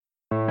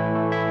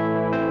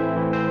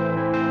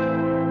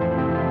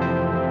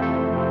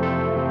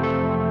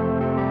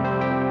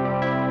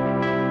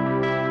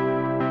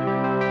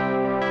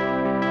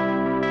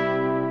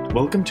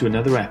Welcome to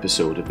another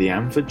episode of the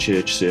Amford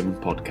Church Sermon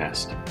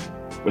Podcast.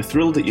 We're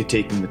thrilled that you're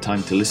taking the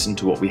time to listen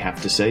to what we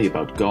have to say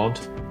about God,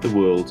 the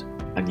world,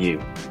 and you.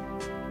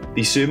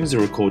 These sermons are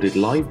recorded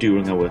live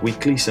during our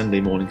weekly Sunday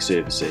morning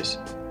services.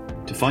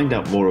 To find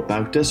out more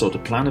about us or to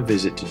plan a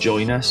visit to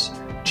join us,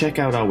 check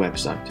out our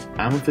website,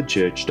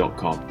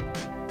 amfordchurch.com.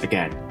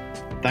 Again,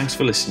 thanks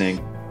for listening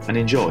and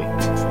enjoy.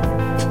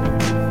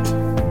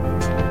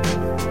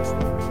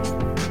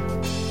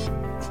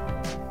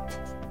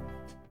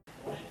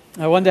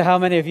 I wonder how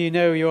many of you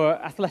know your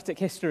athletic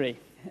history.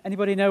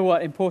 Anybody know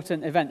what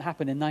important event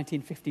happened in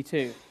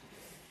 1952?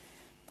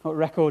 What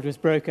record was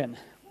broken?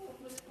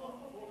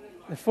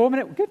 The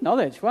 4-minute, good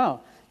knowledge,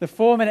 wow. The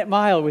 4-minute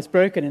mile was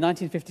broken in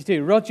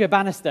 1952. Roger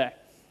Bannister,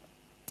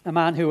 a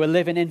man who will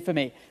live in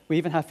infamy. We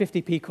even have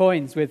 50p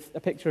coins with a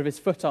picture of his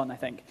foot on, I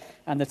think,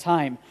 and the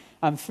time.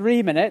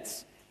 3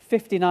 minutes,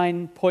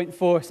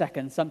 59.4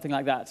 seconds, something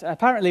like that.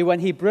 Apparently,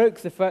 when he broke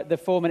the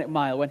 4-minute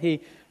mile, when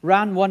he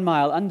ran 1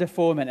 mile under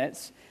 4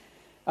 minutes,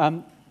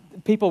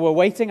 people were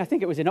waiting. I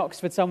think it was in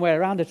Oxford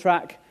somewhere, around a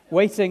track,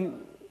 waiting.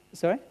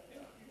 Sorry?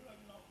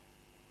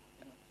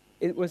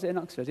 It was in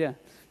Oxford, yeah.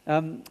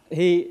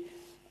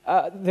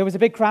 There was a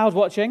big crowd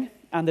watching,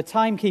 and the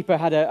timekeeper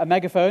had a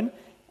megaphone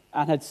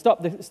and had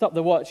stopped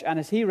the watch. And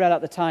as he read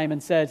out the time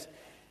and said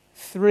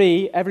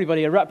 3,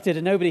 everybody erupted,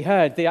 and nobody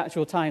heard the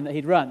actual time that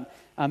he'd run.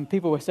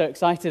 People were so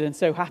excited and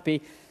so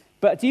happy.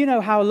 But do you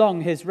know how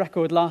long his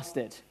record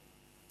lasted?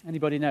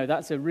 Anybody know?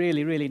 That's a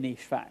really, really niche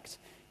fact.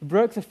 He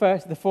broke the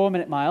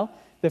 4-minute mile,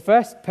 the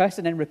first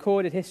person in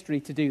recorded history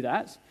to do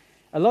that.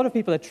 A lot of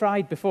people had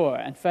tried before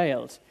and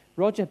failed.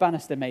 Roger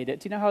Bannister made it.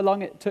 Do you know how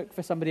long it took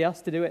for somebody else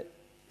to do it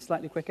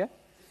slightly quicker?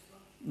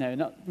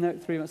 No,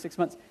 3 months, 6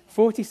 months.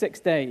 46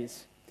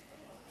 days.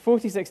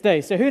 46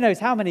 days. So who knows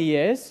how many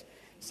years?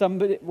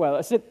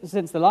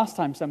 Since the last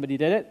time somebody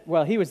did it,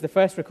 he was the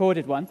first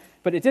recorded one,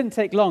 but it didn't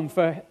take long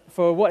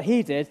for what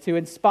he did to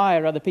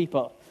inspire other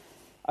people.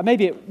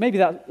 Maybe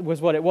that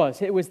was what it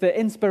was. It was the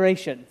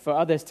inspiration for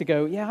others to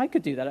go, yeah, I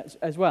could do that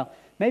as well.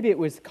 Maybe it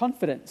was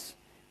confidence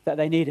that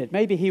they needed.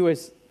 Maybe he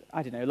was,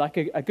 I don't know, like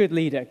a good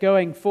leader,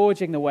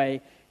 forging the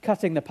way,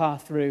 cutting the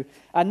path through.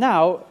 And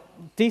now,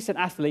 decent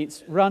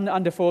athletes run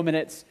under 4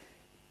 minutes,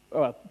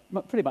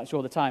 pretty much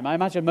all the time. I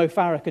imagine Mo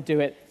Farah could do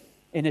it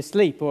in his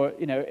sleep or,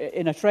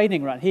 in a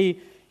training run.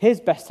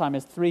 His best time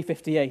is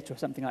 3:58 or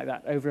something like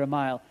that, over a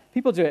mile.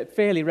 People do it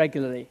fairly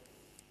regularly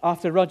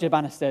after Roger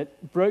Bannister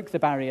broke the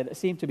barrier that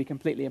seemed to be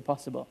completely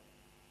impossible.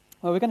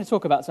 Well, we're going to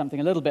talk about something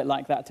a little bit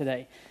like that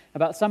today,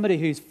 about somebody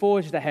who's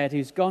forged ahead,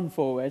 who's gone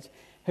forward,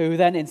 who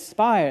then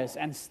inspires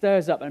and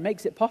stirs up and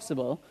makes it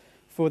possible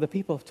for the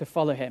people to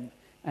follow him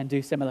and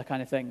do similar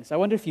kind of things. I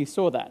wonder if you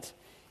saw that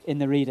in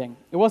the reading.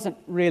 It wasn't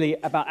really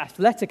about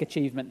athletic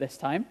achievement this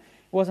time.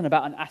 It wasn't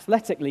about an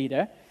athletic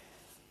leader,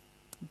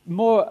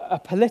 more a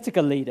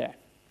political leader.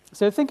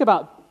 So think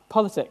about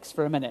politics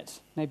for a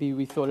minute. Maybe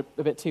we thought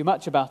a bit too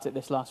much about it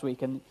this last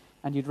week and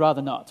you'd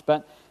rather not.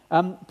 But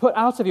put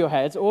out of your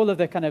head all of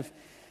the kind of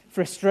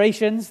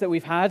frustrations that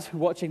we've had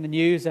watching the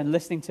news and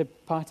listening to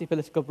party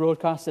political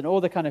broadcasts and all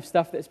the kind of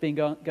stuff that's been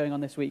going on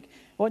this week.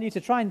 I want you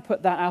to try and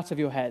put that out of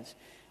your head.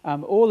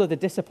 All of the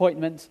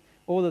disappointment,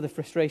 all of the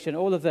frustration,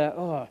 all of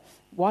the,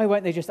 why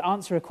won't they just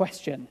answer a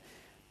question?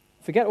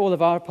 Forget all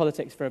of our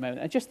politics for a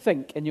moment and just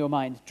think in your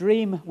mind,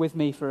 dream with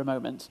me for a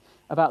moment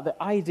about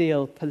the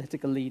ideal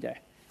political leader,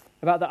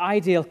 about the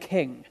ideal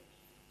king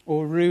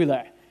or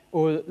ruler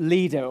or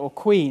leader or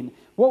queen.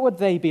 What would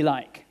they be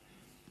like?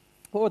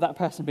 What would that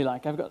person be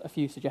like? I've got a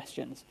few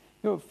suggestions.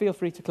 Feel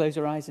free to close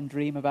your eyes and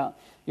dream about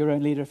your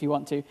own leader if you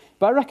want to.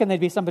 But I reckon they'd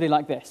be somebody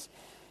like this.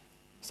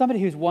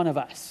 Somebody who's one of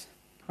us,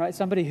 right?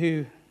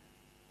 Somebody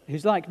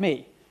who's like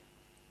me,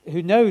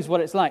 who knows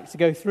what it's like to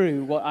go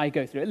through what I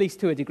go through, at least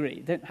to a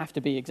degree. They don't have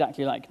to be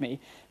exactly like me.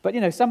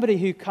 But, somebody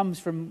who comes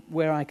from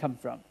where I come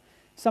from.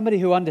 Somebody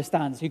who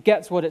understands, who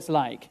gets what it's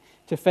like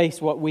to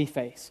face what we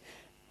face.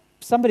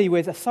 Somebody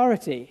with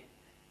authority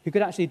who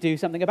could actually do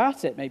something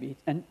about it, maybe,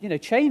 and,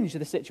 change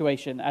the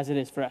situation as it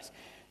is for us.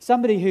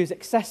 Somebody who's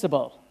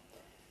accessible.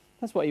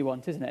 That's what you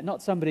want, isn't it?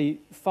 Not somebody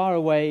far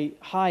away,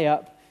 high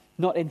up,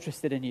 not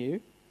interested in you,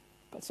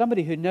 but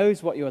somebody who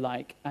knows what you're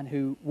like and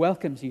who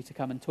welcomes you to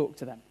come and talk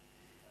to them,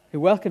 who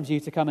welcomes you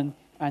to come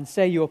and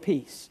say your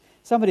piece.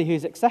 Somebody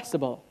who's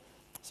accessible,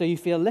 so you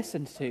feel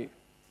listened to.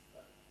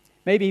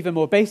 Maybe even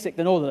more basic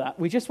than all of that,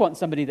 we just want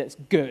somebody that's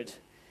good,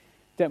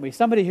 don't we?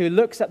 Somebody who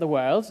looks at the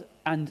world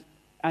and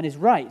is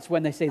right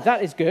when they say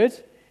that is good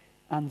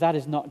and that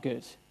is not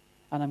good,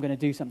 and I'm going to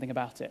do something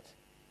about it.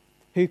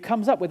 Who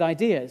comes up with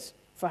ideas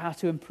for how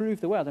to improve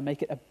the world and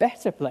make it a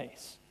better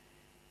place.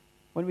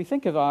 When we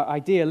think of our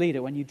ideal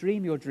leader, when you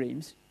dream your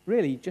dreams,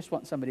 really you just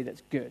want somebody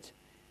that's good,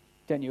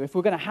 don't you? If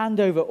we're going to hand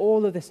over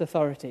all of this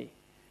authority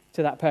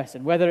to that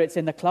person, whether it's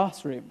in the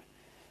classroom,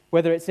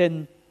 whether it's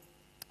in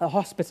a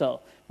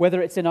hospital,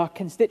 whether it's in our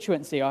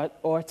constituency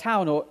or a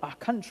town or our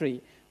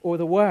country or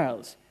the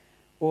world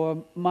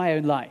or my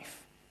own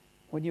life,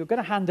 when you're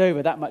going to hand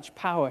over that much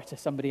power to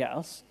somebody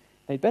else,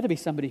 they'd better be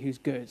somebody who's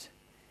good.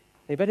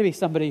 They better be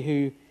somebody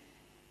who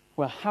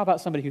Well, how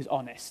about somebody who's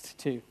honest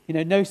too?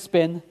 No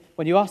spin.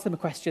 When you ask them a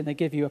question, they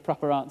give you a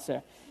proper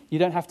answer. You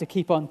don't have to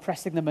keep on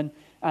pressing them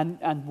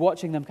and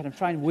watching them kind of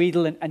try and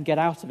wheedle and get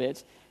out of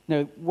it.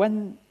 No,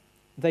 when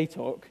they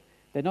talk,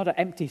 they're not an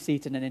empty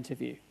seat in an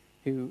interview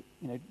who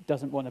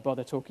doesn't want to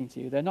bother talking to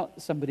you. They're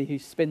not somebody who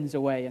spins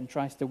away and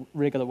tries to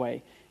wriggle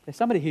away. They're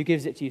somebody who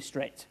gives it to you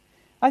straight.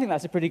 I think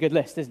that's a pretty good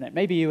list, isn't it?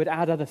 Maybe you would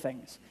add other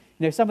things.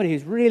 Somebody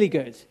who's really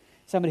good,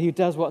 somebody who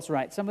does what's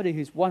right, somebody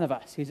who's one of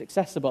us, who's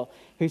accessible,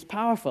 who's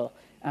powerful,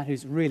 and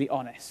who's really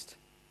honest.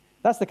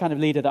 That's the kind of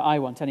leader that I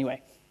want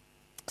anyway.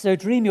 So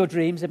dream your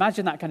dreams,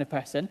 imagine that kind of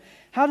person.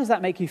 How does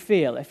that make you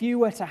feel if you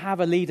were to have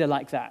a leader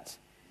like that?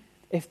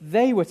 If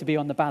they were to be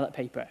on the ballot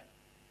paper,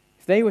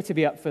 if they were to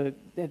be up for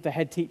the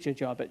head teacher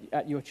job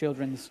at your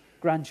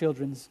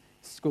grandchildren's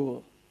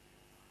school,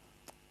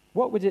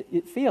 what would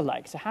it feel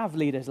like to have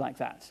leaders like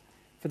that?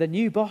 For the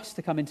new boss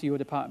to come into your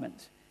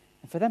department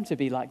and for them to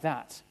be like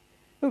that?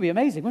 It would be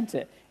amazing, wouldn't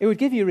it? It would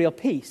give you real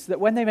peace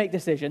that when they make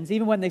decisions,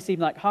 even when they seem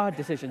like hard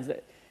decisions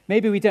that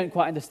maybe we don't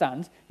quite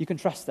understand, you can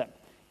trust them.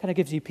 It kind of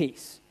gives you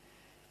peace.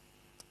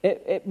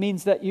 It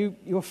means that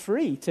you're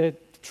free to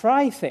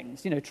try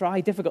things, try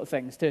difficult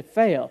things, to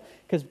fail,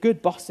 because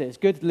good bosses,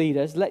 good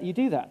leaders let you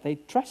do that. They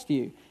trust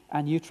you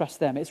and you trust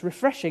them. It's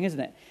refreshing, isn't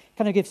it?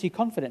 Kind of gives you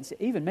confidence. It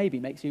even maybe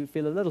makes you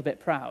feel a little bit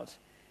proud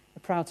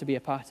to be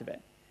a part of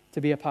it, to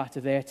be a part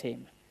of their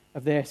team,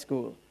 of their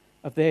school,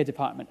 of their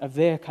department, of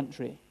their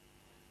country.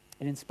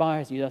 It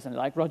inspires you, doesn't it?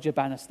 Like Roger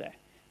Bannister.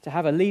 To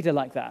have a leader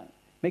like that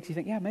makes you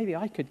think, yeah, maybe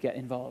I could get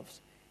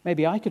involved.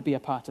 Maybe I could be a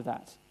part of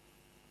that.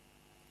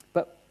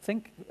 But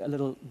think a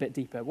little bit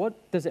deeper.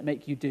 What does it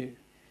make you do?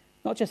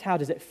 Not just how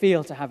does it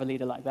feel to have a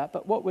leader like that,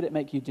 but what would it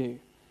make you do?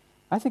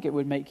 I think it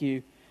would make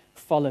you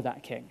follow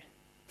that king,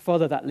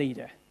 follow that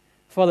leader,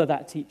 follow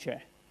that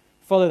teacher,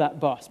 follow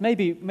that boss.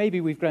 Maybe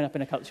we've grown up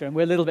in a culture and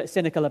we're a little bit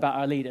cynical about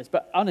our leaders,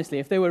 but honestly,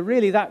 if they were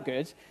really that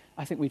good,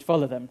 I think we'd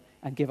follow them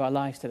and give our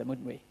lives to them,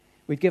 wouldn't we?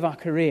 We'd give our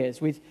careers.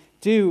 We'd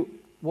do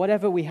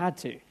whatever we had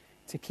to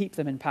keep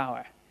them in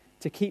power,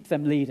 to keep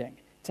them leading,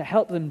 to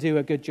help them do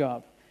a good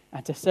job,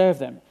 and to serve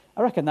them.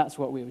 I reckon that's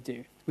what we would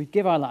do. We'd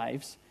give our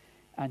lives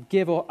and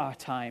give all our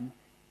time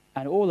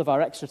and all of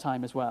our extra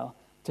time as well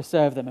to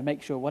serve them and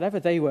make sure whatever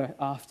they were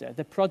after,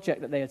 the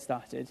project that they had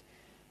started,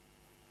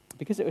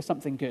 because it was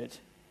something good,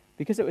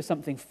 because it was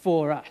something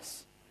for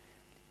us,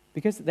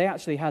 because they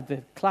actually had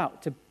the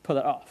clout to pull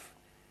it off,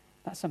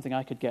 that's something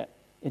I could get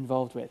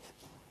involved with.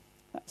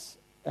 That's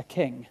a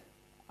king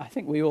I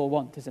think we all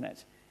want, isn't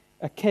it?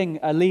 A king,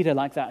 a leader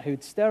like that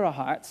who'd stir our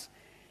hearts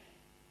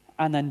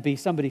and then be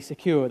somebody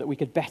secure that we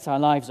could bet our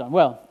lives on.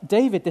 Well,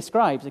 David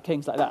describes a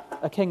king like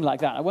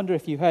that. I wonder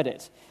if you heard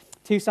it.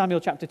 2 Samuel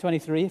chapter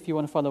 23, if you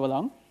want to follow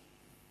along.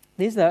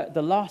 These are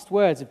the last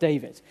words of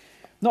David.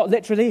 Not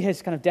literally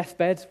his kind of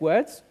deathbed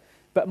words,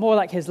 but more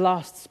like his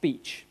last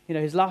speech,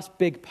 his last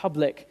big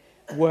public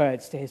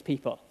words to his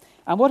people.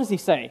 And what does he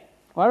say?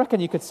 Well, I reckon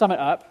you could sum it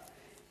up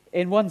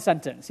in one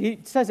sentence. He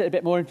says it a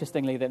bit more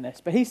interestingly than this,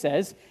 but he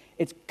says,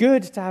 it's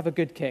good to have a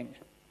good king.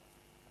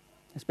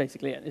 That's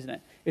basically it, isn't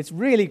it? It's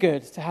really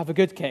good to have a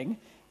good king.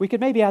 We could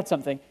maybe add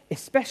something,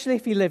 especially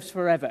if he lives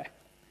forever.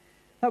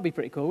 That would be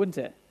pretty cool, wouldn't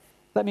it?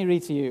 Let me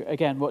read to you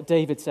again what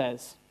David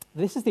says.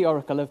 This is the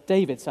oracle of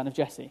David, son of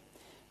Jesse,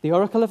 the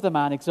oracle of the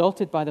man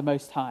exalted by the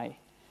Most High,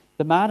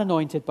 the man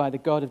anointed by the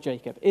God of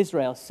Jacob,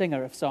 Israel,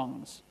 singer of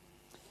songs.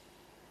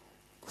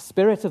 The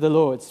Spirit of the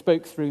Lord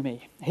spoke through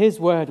me. His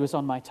word was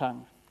on my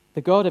tongue.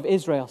 The God of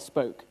Israel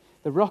spoke.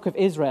 The Rock of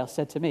Israel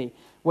said to me,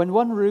 when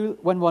one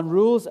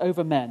rules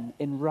over men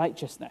in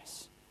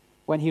righteousness,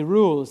 when he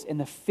rules in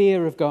the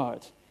fear of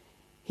God,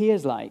 he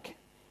is like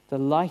the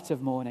light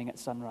of morning at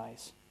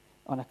sunrise,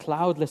 on a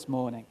cloudless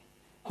morning,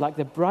 like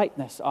the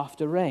brightness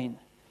after rain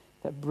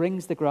that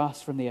brings the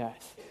grass from the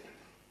earth.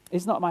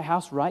 Is not my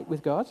house right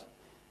with God?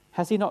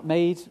 Has he not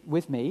made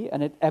with me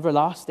an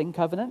everlasting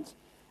covenant,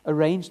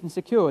 arranged and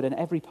secured in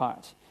every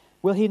part?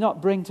 Will he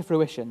not bring to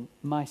fruition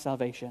my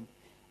salvation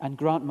and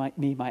grant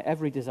me my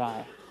every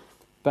desire?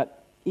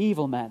 But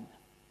evil men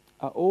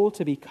are all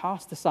to be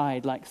cast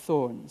aside like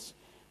thorns,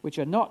 which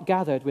are not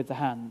gathered with the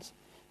hand.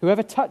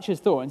 Whoever touches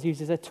thorns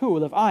uses a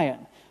tool of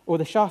iron or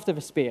the shaft of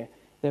a spear.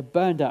 They're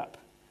burned up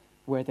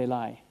where they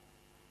lie.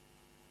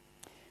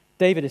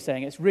 David is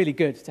saying it's really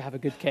good to have a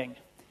good king,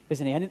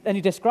 isn't he? And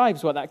he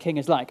describes what that king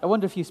is like. I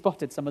wonder if you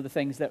spotted some of the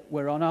things that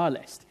were on our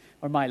list,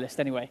 or my list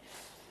anyway.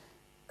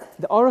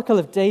 The oracle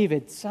of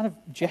David, son of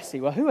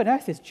Jesse. Well, who on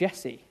earth is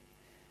Jesse?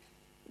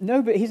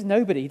 Nobody, he's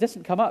nobody. He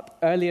doesn't come up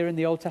earlier in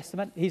the Old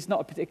Testament. He's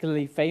not a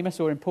particularly famous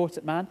or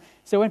important man.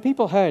 So when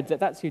people heard that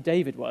that's who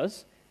David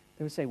was,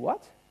 they would say,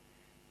 what?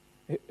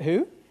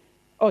 Who?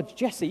 Oh,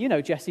 Jesse,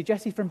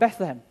 Jesse from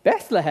Bethlehem.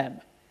 Bethlehem?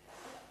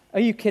 Are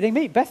you kidding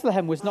me?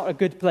 Bethlehem was not a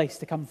good place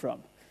to come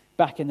from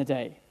back in the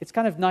day. It's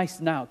kind of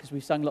nice now because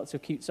we've sung lots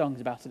of cute songs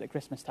about it at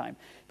Christmas time.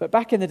 But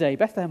back in the day,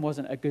 Bethlehem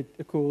wasn't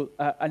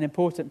an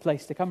important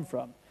place to come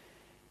from.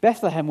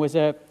 Bethlehem was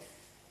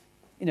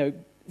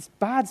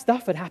bad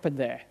stuff had happened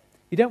there.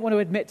 You don't want to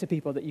admit to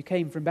people that you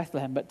came from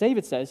Bethlehem. But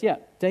David says, yeah,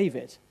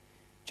 David,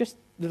 just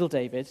little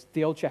David,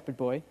 the old shepherd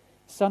boy,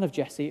 son of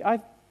Jesse.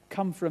 I've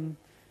come from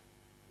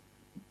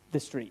the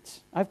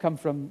streets. I've come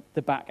from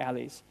the back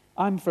alleys.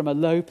 I'm from a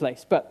low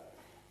place. But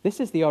this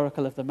is the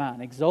oracle of the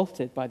man,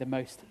 exalted by the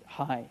Most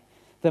High,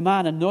 the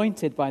man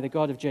anointed by the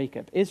God of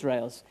Jacob,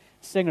 Israel's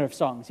singer of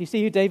songs. You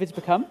see who David's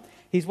become?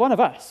 He's one of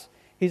us.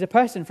 He's a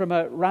person from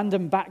a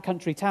random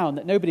backcountry town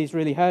that nobody's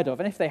really heard of.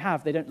 And if they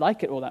have, they don't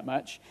like it all that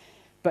much.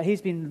 But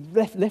he's been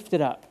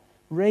lifted up,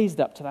 raised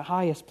up to the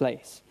highest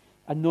place,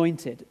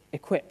 anointed,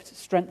 equipped,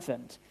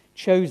 strengthened,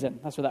 chosen.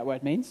 That's what that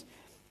word means.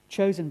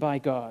 Chosen by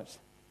God,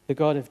 the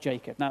God of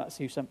Jacob. Now that's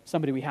who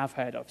somebody we have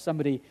heard of,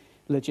 somebody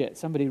legit,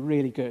 somebody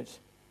really good.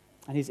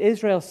 And he's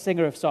Israel's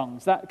singer of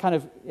songs. That kind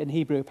of, in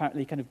Hebrew,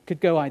 apparently kind of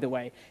could go either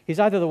way. He's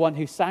either the one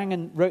who sang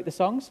and wrote the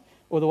songs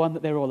or the one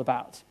that they're all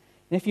about.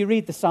 And if you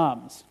read the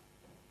Psalms,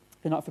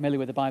 if you're not familiar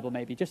with the Bible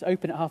maybe, just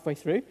open it halfway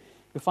through.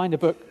 You'll find a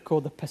book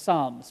called the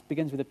Psalms.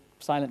 Begins with a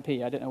silent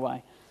P, I don't know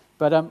why.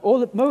 But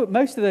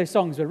most of those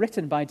songs were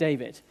written by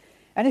David.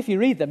 And if you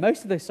read them,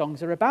 most of those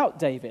songs are about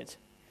David.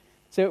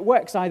 So it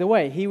works either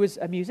way. He was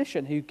a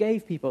musician who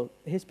gave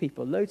his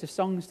people, loads of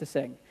songs to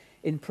sing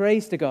in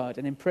praise to God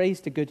and in praise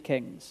to good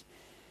kings.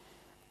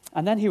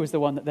 And then he was the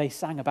one that they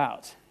sang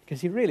about,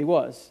 because he really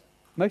was,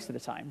 most of the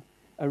time,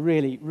 a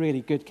really,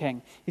 really good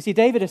king. You see,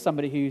 David is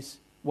somebody who's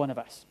one of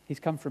us. He's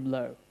come from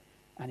low,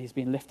 and he's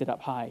been lifted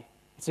up high.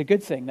 It's a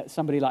good thing that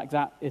somebody like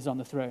that is on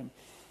the throne.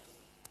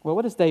 Well,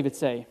 what does David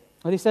say?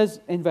 Well, he says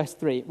in verse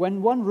 3,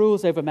 when one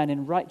rules over men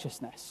in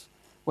righteousness,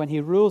 when he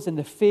rules in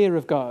the fear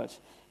of God,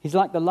 he's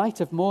like the light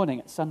of morning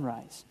at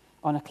sunrise,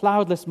 on a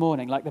cloudless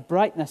morning, like the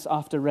brightness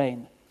after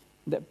rain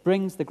that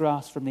brings the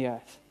grass from the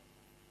earth.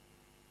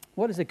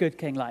 What is a good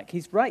king like?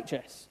 He's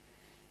righteous.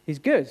 He's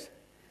good.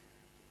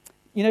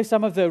 You know,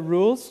 some of the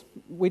rules,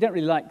 we don't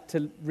really like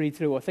to read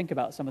through or think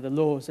about some of the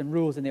laws and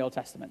rules in the Old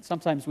Testament.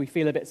 Sometimes we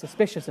feel a bit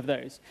suspicious of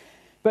those.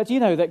 But do you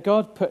know that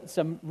God put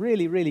some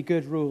really, really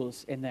good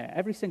rules in there?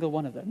 Every single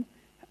one of them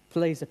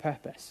plays a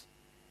purpose.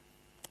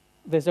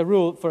 There's a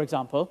rule, for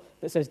example,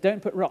 that says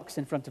don't put rocks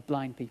in front of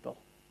blind people.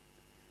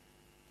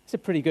 It's a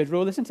pretty good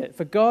rule, isn't it?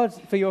 For God,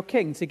 for your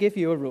king to give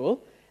you a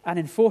rule and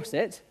enforce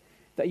it,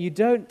 that you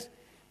don't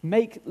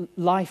make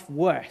life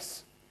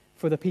worse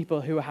for the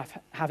people who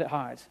have it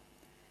hard.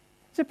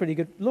 It's a pretty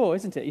good law,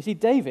 isn't it? You see,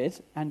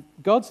 David and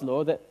God's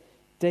law that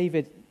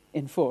David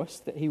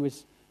enforced, that he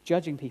was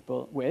judging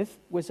people with,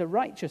 was a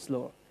righteous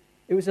law.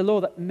 It was a law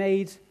that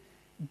made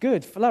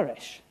good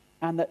flourish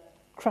and that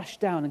crushed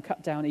down and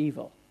cut down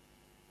evil.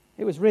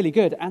 It was really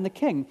good. And the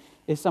king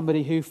is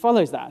somebody who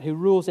follows that, who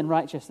rules in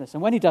righteousness.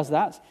 And when he does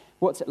that,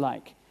 what's it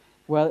like?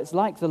 Well, it's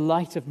like the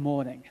light of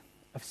morning,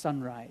 of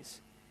sunrise.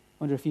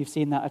 I wonder if you've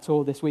seen that at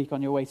all this week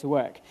on your way to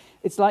work.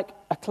 It's like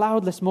a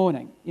cloudless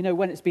morning, you know,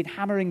 when it's been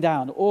hammering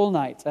down all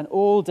night and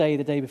all day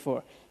the day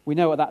before. We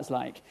know what that's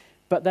like.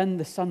 But then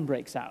the sun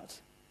breaks out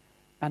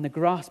and the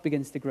grass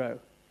begins to grow.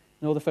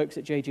 And all the folks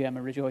at JGM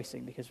are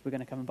rejoicing because we're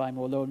going to come and buy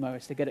more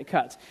lawnmowers to get it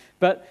cut.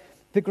 But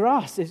the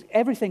grass,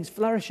 everything's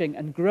flourishing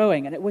and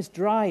growing, and it was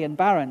dry and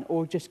barren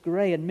or just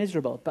grey and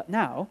miserable. But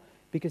now,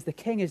 because the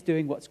king is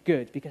doing what's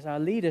good, because our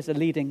leaders are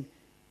leading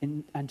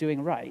in and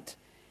doing right,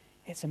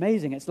 it's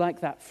amazing. It's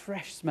like that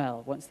fresh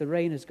smell once the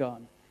rain is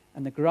gone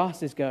and the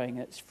grass is going and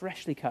it's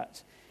freshly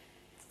cut.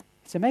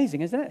 It's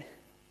amazing, isn't it?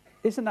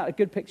 Isn't that a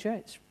good picture?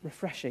 It's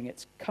refreshing.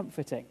 It's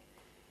comforting.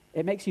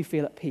 It makes you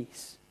feel at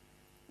peace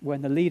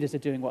when the leaders are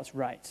doing what's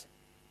right.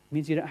 It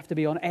means you don't have to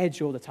be on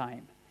edge all the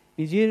time.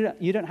 It means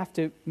you don't have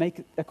to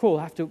make a call,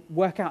 have to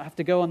work out, have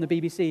to go on the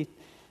BBC.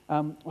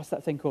 What's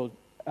that thing called?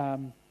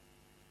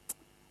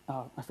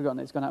 I've forgotten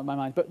it. It's gone out of my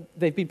mind. But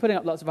they've been putting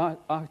up lots of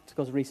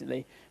articles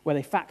recently where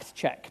they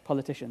fact-check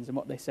politicians and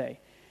what they say.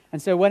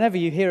 And so whenever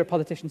you hear a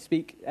politician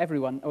speak,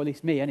 everyone, or at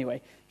least me anyway,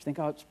 you think,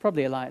 it's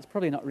probably a lie. It's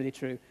probably not really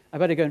true. I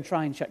better go and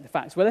try and check the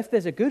facts. Well, if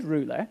there's a good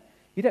ruler,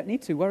 you don't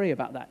need to worry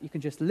about that. You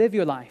can just live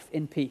your life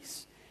in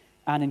peace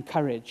and in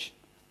courage.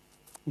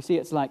 You see,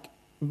 it's like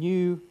a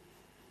new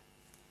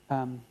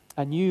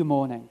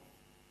morning.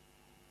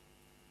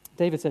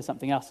 David says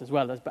something else as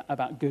well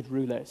about good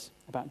rulers,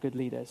 about good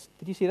leaders.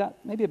 Did you see that?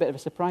 Maybe a bit of a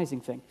surprising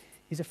thing.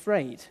 He's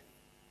afraid.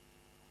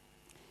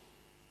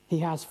 He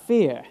has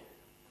fear.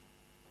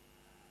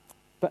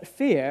 But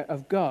fear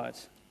of God.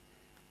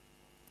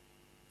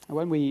 And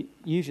when we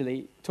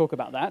usually talk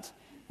about that,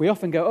 we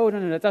often go,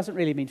 no, it doesn't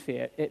really mean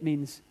fear. It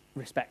means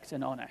respect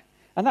and honor.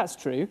 And that's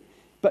true.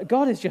 But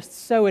God is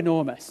just so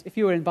enormous. If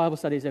you were in Bible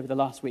studies over the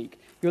last week,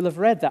 you'll have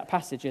read that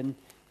passage in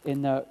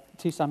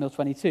 2 Samuel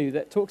 22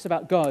 that talks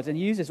about God and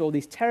uses all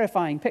these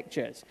terrifying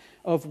pictures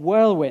of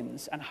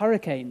whirlwinds and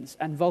hurricanes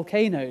and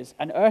volcanoes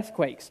and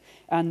earthquakes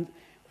and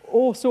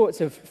all sorts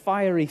of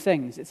fiery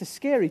things. It's a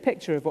scary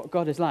picture of what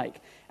God is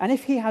like. And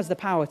if he has the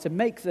power to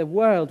make the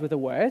world with a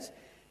word,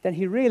 then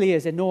he really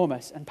is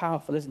enormous and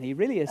powerful, isn't he? He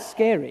really is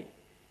scary.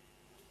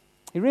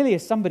 He really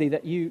is somebody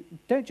that you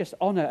don't just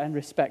honor and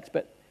respect,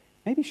 but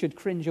maybe should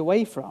cringe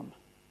away from.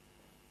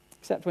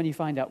 Except when you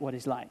find out what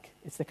he's like.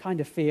 It's the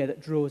kind of fear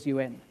that draws you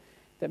in,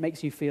 that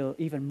makes you feel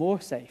even more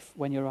safe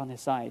when you're on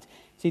his side.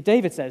 See,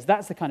 David says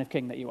that's the kind of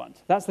king that you want.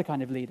 That's the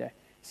kind of leader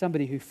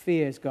somebody who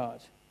fears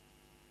God.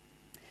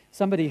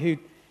 Somebody who,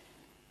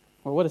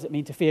 well, what does it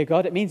mean to fear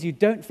God? It means you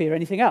don't fear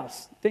anything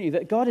else, don't you?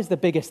 That God is the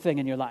biggest thing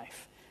in your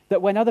life.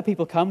 That when other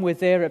people come with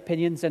their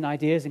opinions and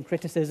ideas and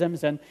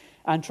criticisms and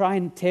try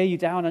and tear you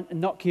down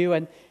and knock you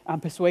and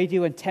persuade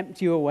you and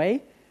tempt you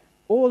away,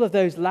 all of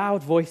those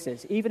loud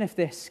voices, even if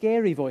they're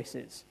scary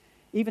voices,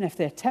 even if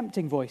they're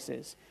tempting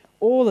voices,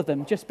 all of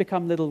them just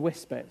become little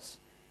whispers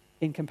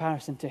in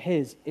comparison to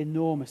his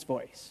enormous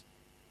voice.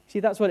 See,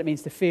 that's what it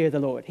means to fear the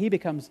Lord. He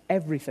becomes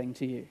everything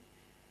to you.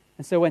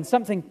 And so when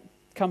something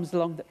comes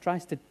along that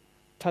tries to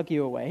tug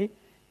you away,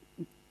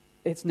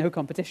 it's no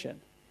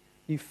competition.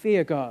 You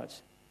fear God.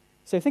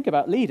 So think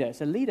about leaders.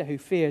 A leader who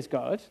fears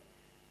God,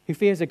 who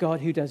fears a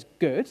God who does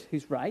good,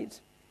 who's right,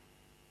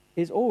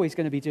 is always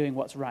going to be doing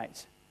what's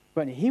right.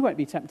 Won't he? He won't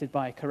be tempted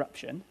by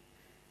corruption,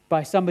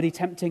 by somebody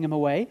tempting him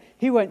away.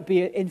 He won't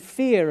be in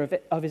fear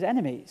of his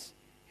enemies.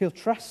 He'll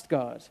trust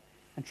God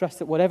and trust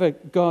that whatever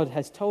God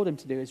has told him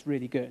to do is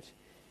really good.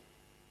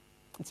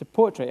 It's a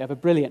portrait of a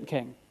brilliant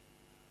king,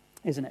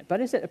 isn't it?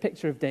 But is it a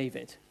picture of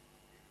David?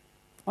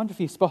 I wonder if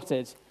you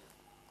spotted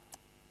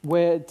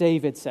where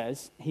David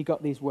says he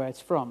got these words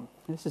from.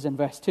 This is in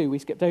verse 2. We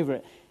skipped over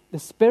it. The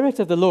Spirit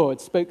of the Lord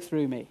spoke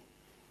through me.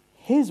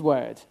 His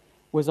word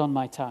was on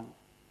my tongue.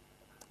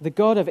 The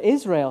God of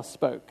Israel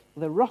spoke.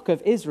 The Rock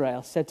of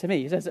Israel said to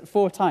me. He says it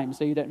 4 times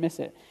so you don't miss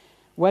it.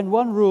 When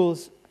one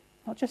rules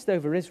not just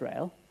over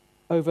Israel,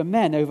 over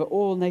men, over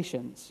all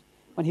nations,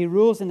 when he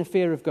rules in the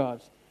fear of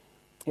God,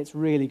 it's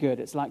really good.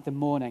 It's like the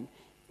morning.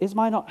 Is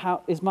my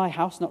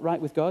house not right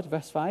with God?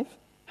 Verse 5.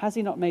 Has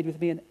he not made with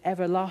me an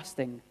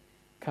everlasting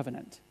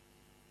covenant?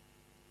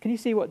 Can you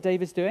see what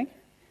David's doing?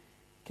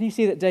 Can you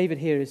see that David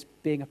here is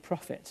being a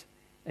prophet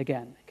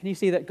again? Can you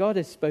see that God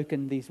has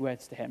spoken these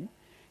words to him?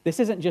 This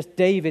isn't just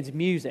David's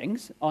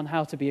musings on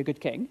how to be a good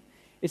king.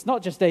 It's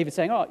not just David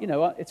saying, oh, you know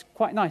what, it's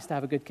quite nice to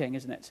have a good king,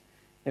 isn't it?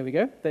 There we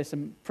go. There's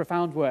some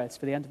profound words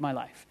for the end of my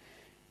life.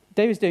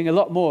 David's doing a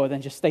lot more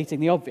than just stating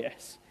the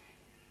obvious.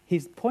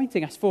 He's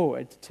pointing us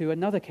forward to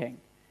another king,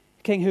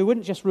 a king who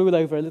wouldn't just rule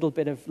over a little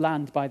bit of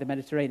land by the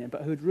Mediterranean,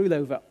 but who would rule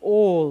over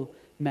all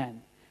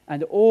men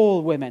and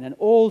all women and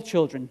all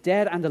children,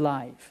 dead and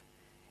alive,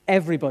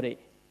 everybody.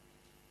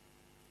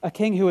 A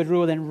king who would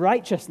rule in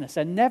righteousness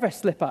and never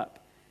slip up,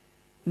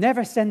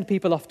 never send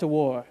people off to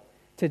war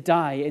to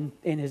die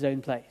in his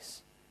own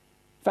place.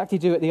 In fact,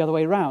 he'd do it the other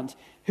way around.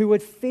 Who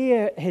would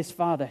fear his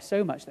father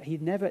so much that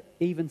he'd never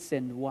even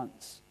sinned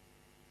once.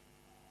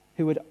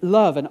 Who would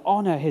love and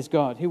honor his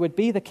God. Who would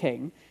be the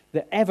king,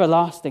 the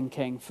everlasting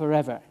king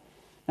forever.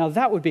 Now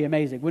that would be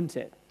amazing, wouldn't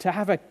it? To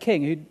have a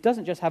king who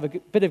doesn't just have a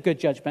bit of good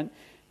judgment,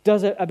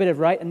 does a bit of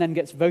right and then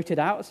gets voted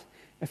out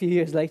a few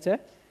years later,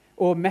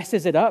 or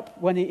messes it up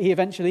when he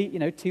eventually,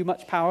 too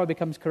much power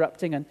becomes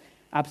corrupting and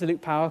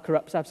absolute power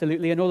corrupts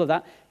absolutely and all of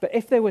that. But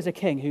if there was a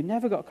king who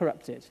never got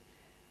corrupted,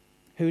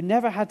 who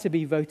never had to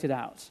be voted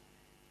out,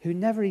 who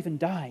never even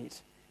died,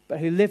 but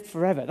who lived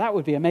forever, that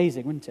would be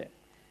amazing, wouldn't it?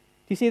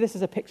 Do you see this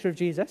as a picture of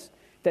Jesus?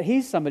 That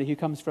he's somebody who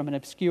comes from an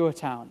obscure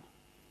town.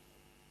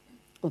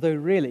 Although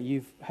really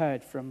you've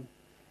heard from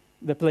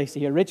the place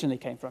he originally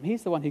came from.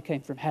 He's the one who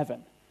came from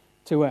heaven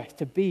to earth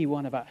to be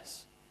one of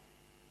us.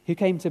 Who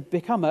came to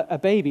become a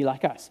baby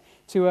like us.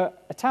 To a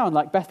town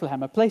like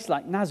Bethlehem, a place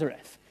like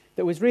Nazareth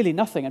that was really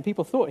nothing and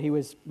people thought he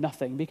was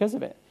nothing because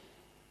of it.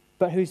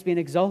 But who's been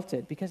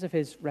exalted because of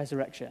his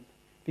resurrection.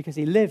 Because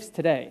he lives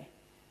today.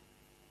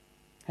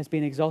 Has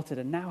been exalted,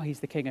 and now he's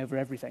the king over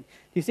everything.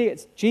 You see,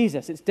 it's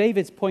Jesus, it's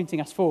David's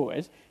pointing us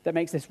forward that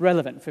makes this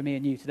relevant for me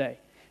and you today.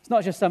 It's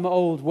not just some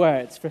old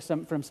words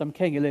from some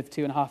king who lived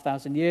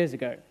 2,500 years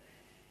ago.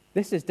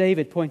 This is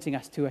David pointing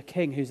us to a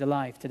king who's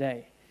alive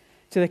today,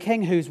 to the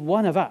king who's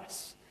one of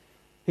us,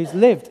 who's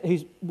lived,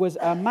 who was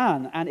a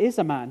man and is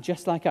a man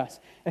just like us,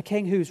 a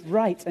king who's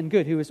right and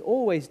good, who is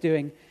always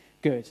doing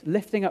good,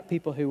 lifting up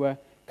people who were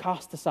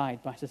cast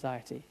aside by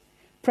society,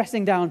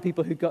 pressing down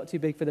people who got too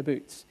big for the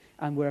boots,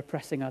 and were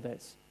oppressing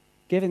others,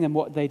 giving them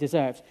what they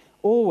deserved,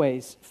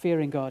 always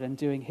fearing God and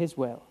doing his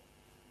will,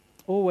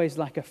 always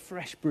like a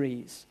fresh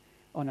breeze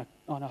on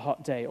a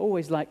hot day,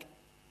 always like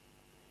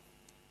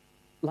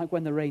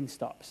when the rain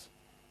stops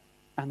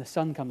and the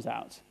sun comes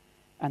out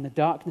and the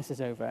darkness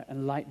is over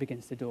and light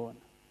begins to dawn.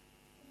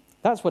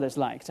 That's what it's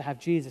like to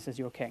have Jesus as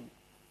your king.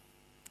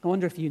 I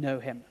wonder if you know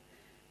him.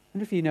 I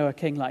wonder if you know a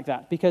king like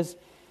that, because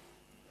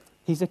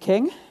he's a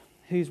king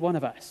who's one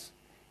of us.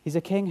 He's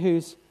a king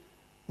who's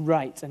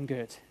right and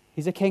good.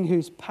 He's a king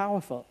who's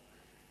powerful,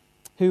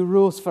 who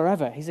rules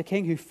forever. He's a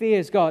king who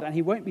fears God and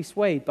he won't be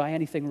swayed by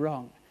anything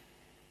wrong.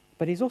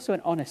 But he's also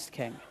an honest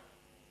king.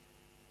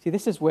 See,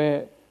 this is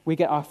where we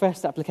get our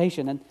first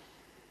application, and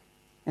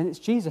it's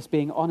Jesus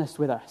being honest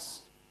with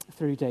us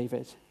through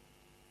David.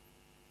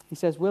 He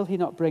says, will he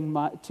not bring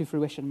to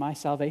fruition my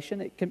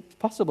salvation? It's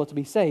possible to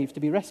be saved, to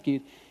be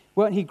rescued.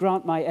 Won't he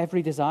grant my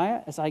every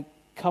desire as I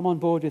come on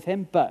board with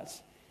him?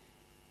 But,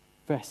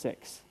 verse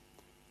 6,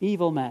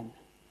 evil men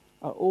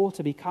are all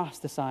to be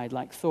cast aside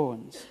like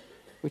thorns,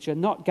 which are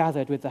not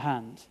gathered with the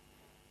hand.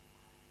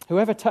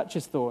 Whoever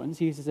touches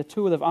thorns uses a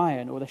tool of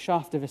iron or the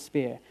shaft of a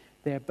spear.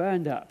 They are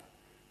burned up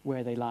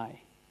where they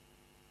lie.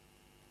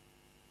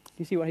 Do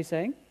you see what he's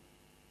saying?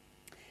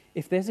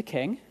 If there's a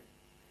king,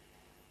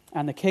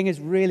 and the king is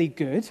really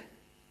good,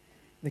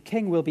 the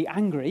king will be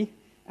angry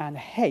and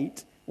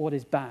hate what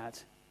is bad.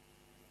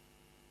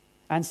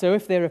 And so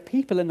if there are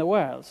people in the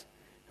world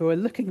who are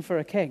looking for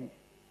a king,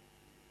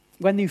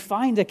 when you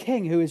find a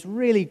king who is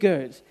really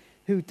good,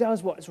 who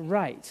does what's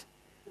right,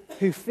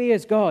 who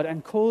fears God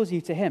and calls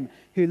you to him,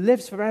 who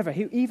lives forever,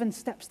 who even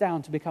steps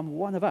down to become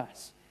one of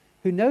us,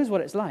 who knows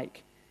what it's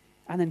like,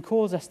 and then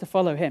calls us to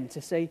follow him,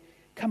 to say,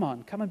 come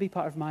on, come and be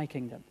part of my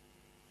kingdom.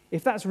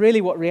 If that's really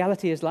what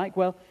reality is like,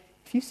 well,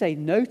 if you say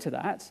no to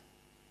that,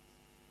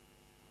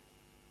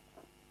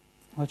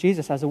 well,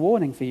 Jesus has a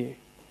warning for you.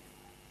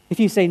 If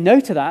you say no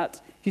to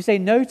that, if you say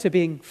no to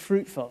being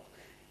fruitful,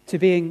 to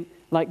being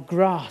like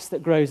grass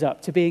that grows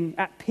up, to being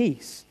at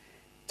peace,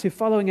 to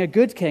following a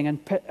good king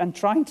and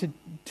trying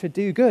to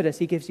do good as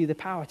he gives you the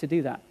power to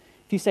do that.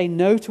 If you say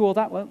no to all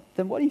that, well,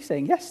 then what are you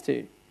saying yes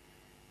to?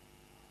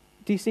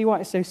 Do you see why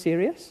it's so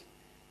serious?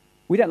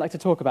 We don't like to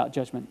talk about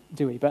judgment,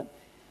 do we? But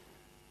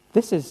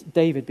this is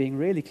David being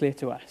really clear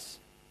to us.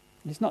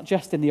 It's not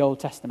just in the Old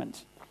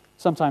Testament.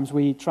 Sometimes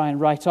we try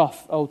and write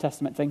off Old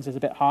Testament things as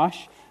a bit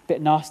harsh, a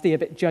bit nasty, a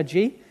bit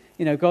judgy.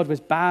 You know, God was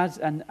bad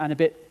and a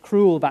bit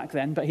cruel back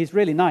then, but he's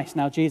really nice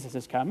now Jesus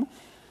has come.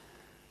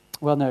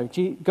 Well, no,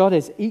 God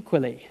is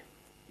equally,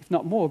 if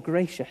not more,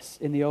 gracious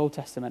in the Old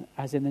Testament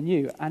as in the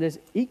New, and is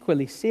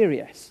equally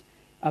serious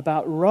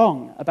about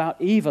wrong, about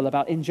evil,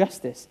 about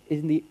injustice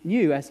in the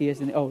New as he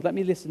is in the Old. Let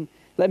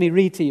me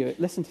read to you.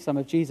 Listen to some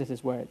of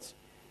Jesus' words.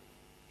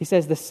 He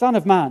says, the Son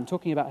of Man,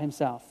 talking about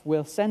himself,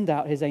 will send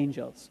out his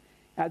angels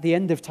at the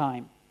end of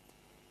time,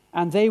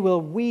 and they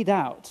will weed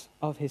out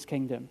of his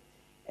kingdom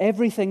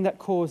everything that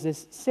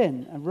causes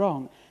sin and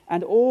wrong,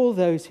 and all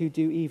those who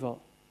do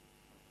evil.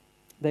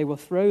 They will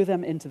throw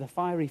them into the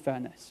fiery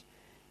furnace,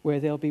 where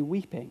there'll be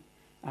weeping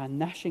and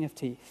gnashing of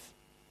teeth.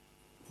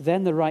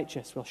 Then the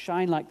righteous will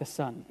shine like the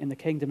sun in the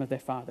kingdom of their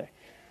Father.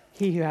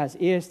 He who has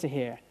ears to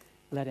hear,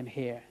 let him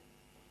hear.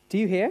 Do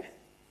you hear?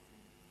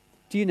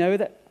 Do you know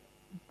that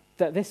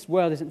this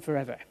world isn't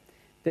forever?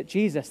 That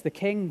Jesus, the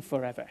King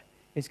forever,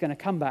 is going to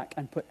come back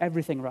and put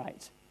everything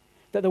right?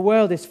 That the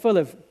world is full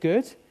of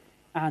good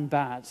and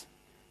bad?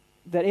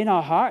 That in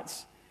our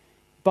hearts,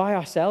 by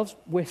ourselves,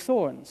 we're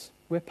thorns.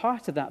 We're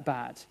part of that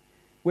bad.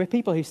 We're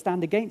people who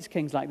stand against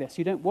kings like this,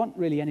 who don't want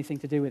really anything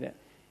to do with it,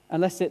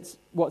 unless it's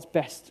what's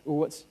best or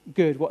what's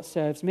good, what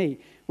serves me.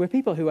 We're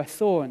people who are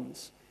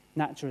thorns,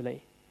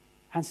 naturally.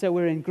 And so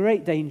we're in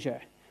great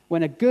danger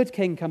when a good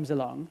king comes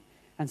along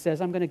and says,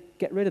 I'm going to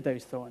get rid of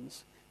those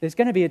thorns. There's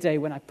going to be a day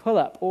when I pull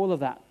up all of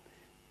that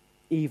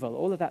evil,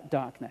 all of that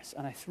darkness,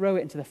 and I throw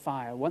it into the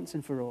fire once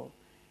and for all,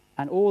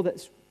 and all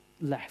that's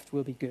left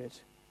will be good.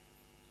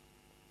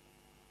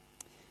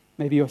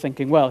 Maybe you're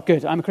thinking, well,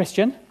 good, I'm a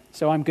Christian,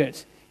 so I'm good.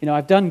 You know,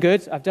 I've done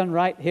good, I've done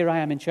right, here I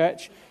am in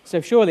church,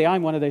 so surely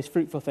I'm one of those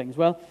fruitful things.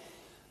 Well,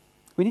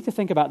 we need to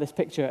think about this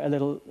picture a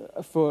little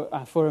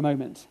for a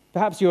moment.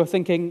 Perhaps you're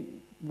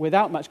thinking,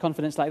 without much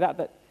confidence like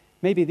that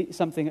maybe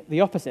something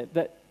the opposite,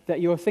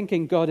 that you're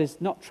thinking God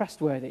is not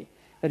trustworthy,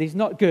 that he's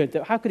not good,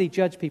 that how could he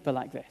judge people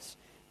like this?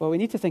 Well, we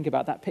need to think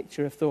about that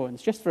picture of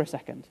thorns just for a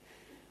second.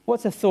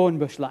 What's a thorn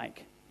bush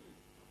like?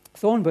 A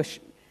thorn bush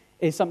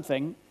is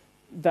something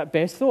that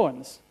bears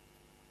thorns,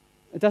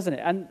 doesn't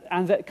it?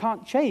 And that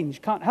can't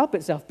change, can't help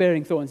itself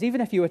bearing thorns.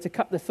 Even if you were to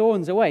cut the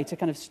thorns away, to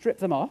kind of strip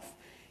them off,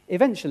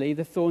 eventually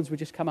the thorns would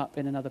just come up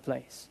in another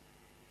place.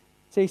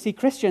 So you see,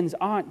 Christians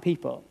aren't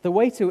people. The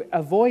way to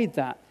avoid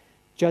that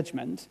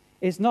judgment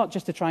is not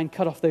just to try and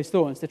cut off those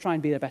thorns, to try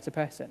and be a better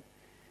person.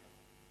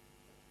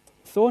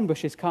 Thorn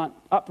bushes can't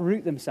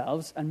uproot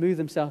themselves and move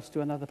themselves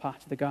to another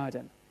part of the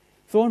garden.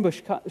 Thorn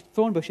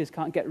bushes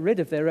can't get rid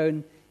of their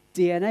own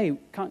DNA,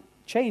 can't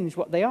change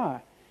what they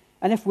are.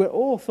 And if we're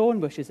all thorn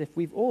bushes, if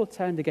we've all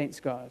turned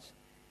against God,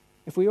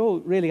 if we all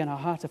really in our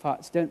heart of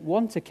hearts don't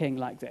want a king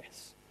like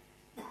this,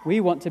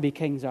 we want to be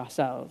kings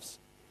ourselves,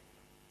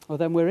 well,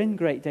 then we're in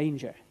great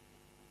danger.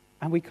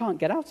 And we can't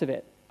get out of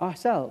it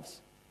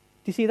ourselves.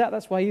 Do you see that?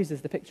 That's why he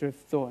uses the picture of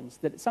thorns,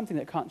 that it's something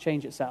that can't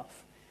change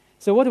itself.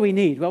 So what do we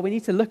need? Well, we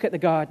need to look at the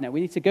gardener.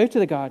 We need to go to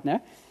the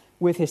gardener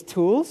with his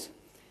tools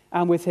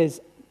and with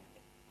his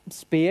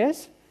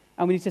spears,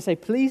 and we need to say,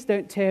 please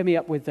don't tear me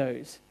up with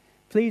those.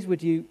 Please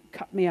would you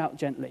cut me out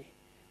gently.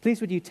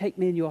 Please would you take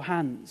me in your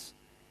hands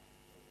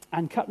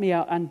and cut me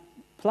out and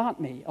plant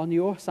me on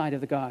your side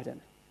of the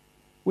garden.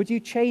 Would you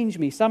change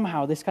me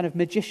somehow, this kind of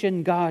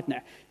magician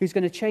gardener who's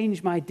going to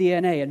change my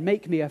DNA and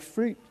make me a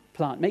fruit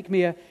plant, make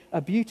me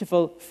a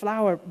beautiful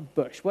flower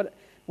bush,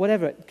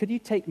 whatever. Could you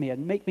take me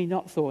and make me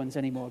not thorns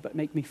anymore, but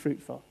make me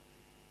fruitful,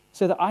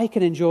 so that I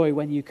can enjoy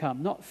when you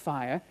come, not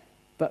fire,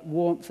 but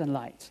warmth and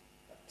light,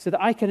 so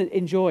that I can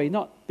enjoy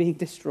not being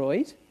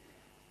destroyed,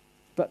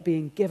 but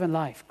being given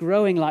life,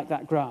 growing like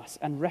that grass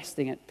and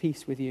resting at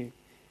peace with you.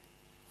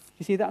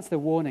 You see, that's the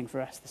warning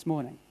for us this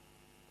morning,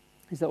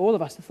 is that all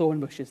of us are thorn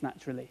bushes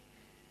naturally.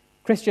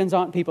 Christians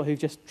aren't people who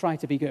just try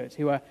to be good,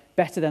 who are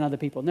better than other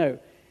people. No,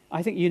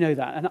 I think you know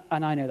that,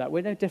 and I know that.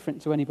 We're no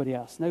different to anybody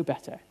else, no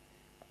better.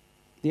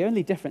 The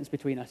only difference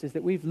between us is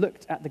that we've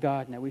looked at the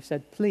gardener. We've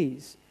said,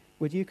 please,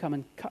 would you come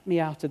and cut me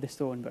out of this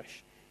thorn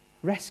bush,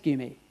 rescue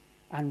me,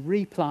 and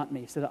replant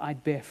me so that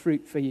I'd bear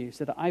fruit for you,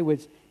 so that I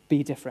would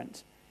be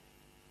different.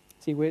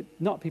 See, we're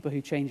not people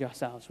who change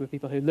ourselves. We're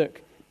people who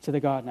look to the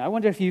gardener. I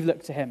wonder if you've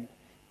looked to him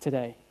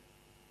today.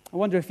 I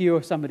wonder if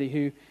you're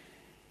somebody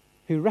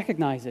who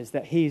recognizes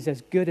that he's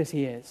as good as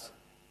he is,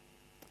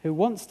 who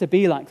wants to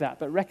be like that,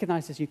 but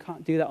recognizes you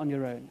can't do that on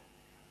your own.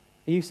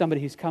 Are you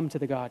somebody who's come to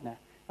the gardener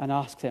and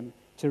asked him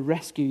to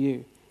rescue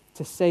you,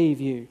 to save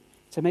you,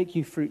 to make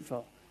you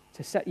fruitful,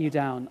 to set you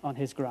down on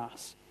his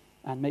grass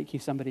and make you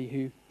somebody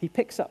who he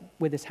picks up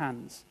with his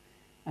hands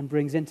and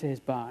brings into his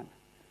barn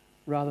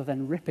rather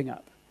than ripping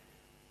up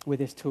with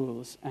his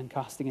tools and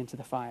casting into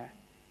the fire?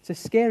 It's a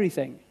scary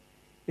thing.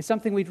 It's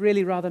something we'd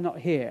really rather not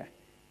hear.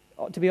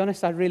 To be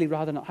honest, I'd really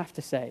rather not have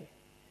to say.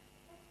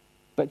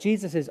 But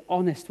Jesus is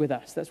honest with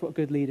us. That's what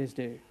good leaders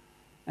do.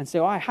 And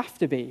so I have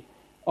to be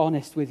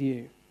honest with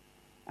you.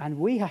 And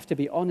we have to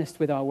be honest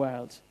with our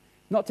world.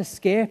 Not to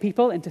scare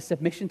people into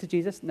submission to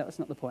Jesus. No, that's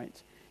not the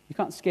point. You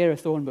can't scare a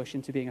thorn bush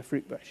into being a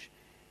fruit bush.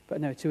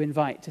 But no, to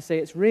invite, to say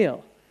it's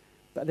real.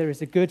 But there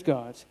is a good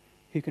God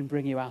who can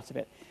bring you out of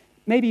it.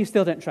 Maybe you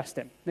still don't trust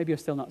him. Maybe you're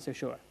still not so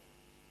sure.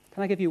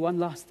 Can I give you one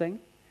last thing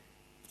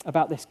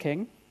about this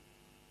king?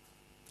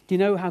 Do you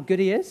know how good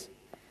he is?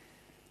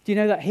 Do you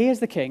know that he is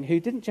the king who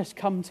didn't just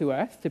come to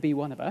earth to be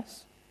one of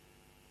us,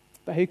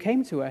 but who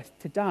came to earth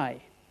to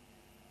die?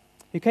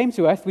 Who came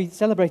to earth, we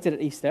celebrated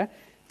at Easter,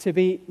 to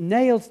be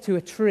nailed to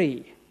a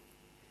tree,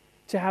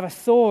 to have a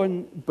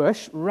thorn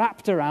bush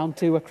wrapped around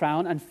to a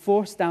crown and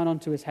forced down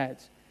onto his head,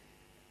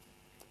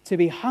 to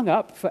be hung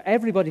up for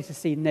everybody to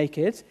see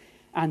naked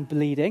and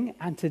bleeding,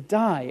 and to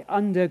die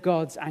under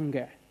God's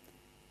anger.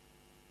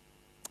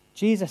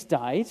 Jesus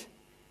died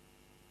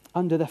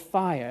under the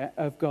fire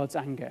of God's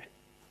anger.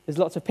 There's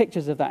lots of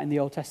pictures of that in the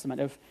Old Testament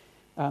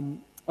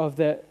of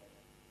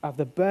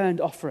the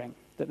burned offering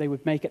that they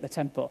would make at the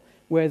temple,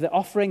 where the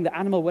offering, the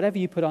animal, whatever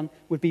you put on,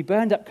 would be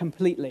burned up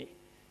completely.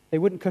 They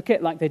wouldn't cook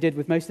it like they did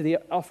with most of the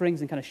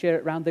offerings and kind of share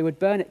it around. They would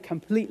burn it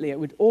completely. It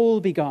would all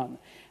be gone.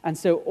 And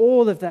so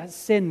all of that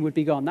sin would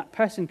be gone. That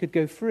person could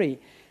go free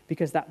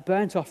because that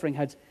burnt offering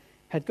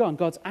had gone.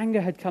 God's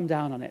anger had come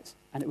down on it,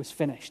 and it was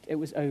finished. It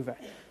was over.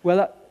 Well,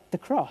 at the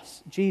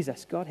cross,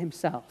 Jesus, God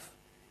himself,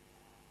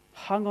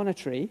 hung on a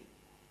tree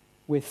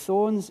with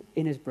thorns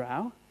in his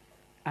brow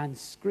and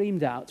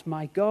screamed out,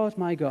 my God,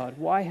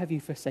 why have you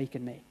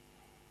forsaken me?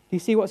 Do you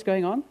see what's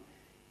going on?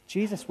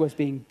 Jesus was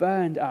being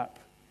burned up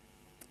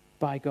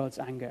by God's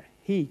anger.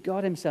 He,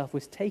 God himself,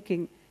 was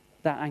taking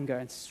that anger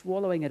and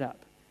swallowing it up,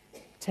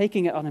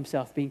 taking it on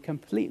himself, being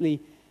completely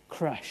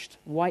crushed,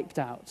 wiped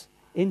out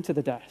into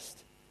the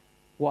dust.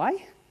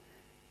 Why?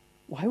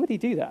 Why would he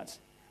do that?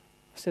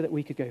 So that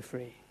we could go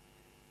free.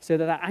 So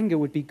that anger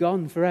would be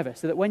gone forever.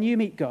 So that when you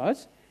meet God,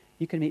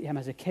 you can meet him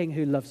as a king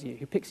who loves you,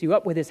 who picks you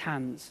up with his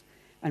hands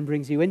and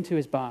brings you into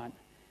his barn.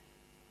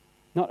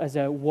 Not as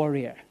a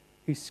warrior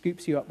who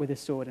scoops you up with his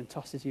sword and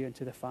tosses you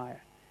into the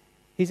fire.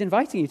 He's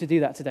inviting you to do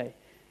that today.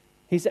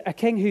 He's a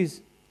king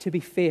who's to be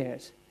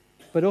feared,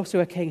 but also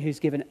a king who's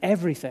given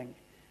everything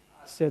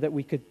so that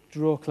we could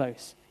draw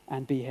close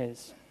and be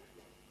his.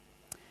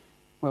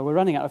 Well, we're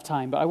running out of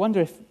time, but I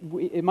wonder if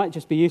it might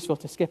just be useful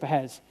to skip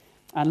ahead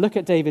and look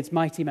at David's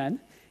mighty men,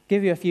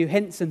 give you a few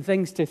hints and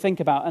things to think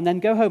about, and then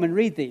go home and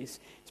read these,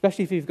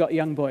 especially if you've got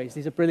young boys.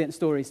 These are brilliant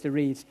stories to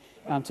read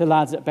to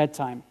lads at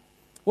bedtime.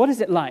 What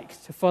is it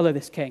like to follow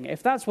this king?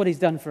 If that's what he's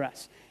done for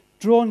us,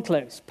 drawn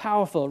close,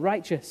 powerful,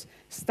 righteous,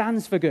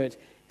 stands for good,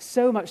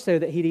 so much so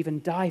that he'd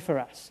even die for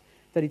us,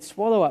 that he'd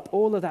swallow up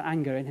all of that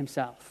anger in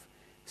himself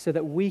so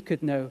that we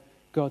could know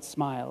God's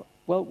smile.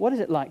 Well, what is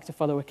it like to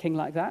follow a king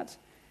like that?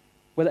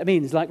 Well, it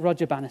means, like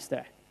Roger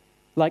Bannister,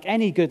 like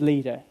any good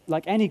leader,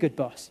 like any good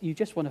boss, you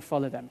just want to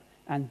follow them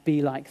and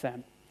be like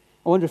them.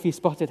 I wonder if you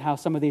spotted how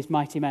some of these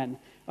mighty men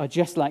are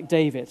just like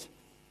David.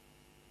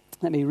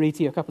 Let me read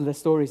to you a couple of the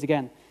stories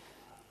again.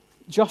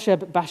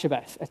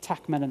 Josheb-Basshebeth,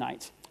 a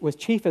Mennonite, was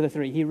chief of the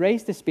three. He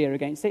raised a spear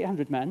against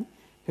 800 men,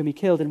 whom he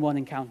killed in one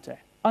encounter.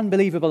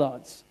 Unbelievable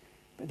odds.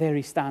 But there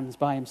he stands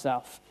by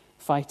himself,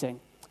 fighting.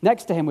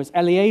 Next to him was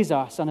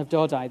Eleazar, son of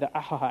Dodai, the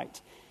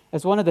Ahohite.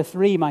 As one of the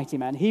three mighty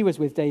men, he was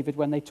with David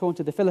when they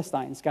taunted the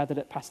Philistines gathered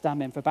at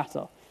Pasdammim for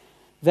battle.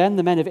 Then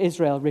the men of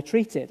Israel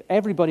retreated.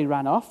 Everybody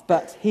ran off,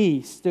 but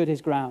he stood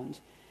his ground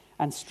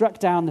and struck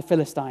down the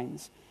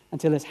Philistines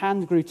until his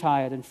hand grew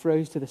tired and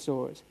froze to the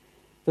sword.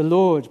 The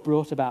Lord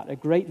brought about a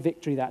great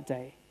victory that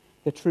day.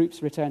 The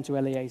troops returned to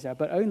Eleazar,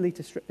 but only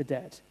to strip the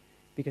dead,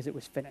 because it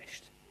was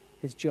finished.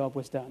 His job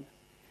was done.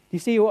 Do you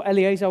see what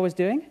Eleazar was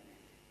doing?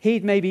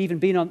 He'd maybe even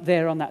been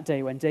there on that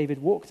day when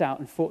David walked out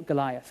and fought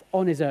Goliath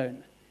on his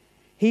own.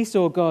 He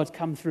saw God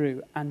come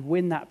through and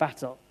win that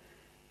battle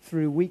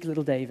through weak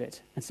little David.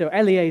 And so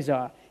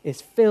Eleazar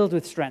is filled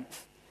with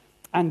strength.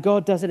 And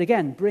God does it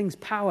again, brings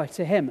power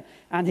to him.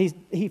 And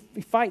he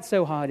fights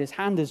so hard, his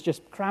hand is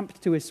just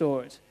cramped to his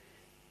sword.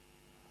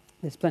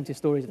 There's plenty of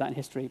stories of that in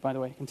history, by the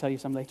way. I can tell you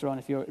some later on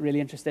if you're really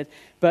interested.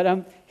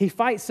 But he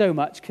fights so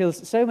much,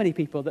 kills so many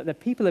people, that the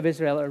people of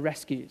Israel are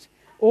rescued.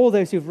 All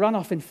those who've run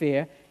off in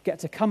fear get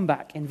to come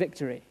back in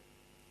victory.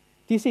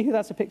 Do you see who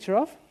that's a picture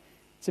of?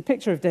 It's a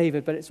picture of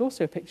David, but it's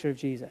also a picture of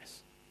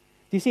Jesus.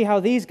 Do you see how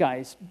these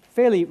guys,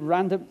 fairly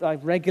random,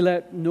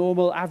 regular,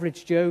 normal,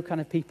 average Joe kind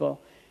of people,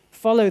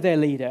 follow their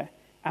leader,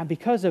 and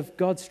because of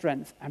God's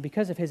strength and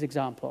because of his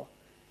example,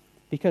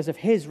 because of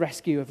his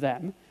rescue of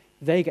them,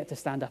 they get to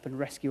stand up and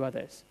rescue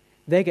others.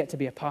 They get to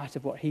be a part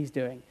of what he's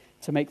doing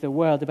to make the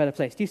world a better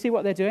place. Do you see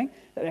what they're doing?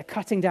 That they're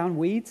cutting down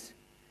weeds.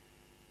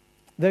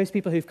 Those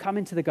people who've come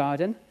into the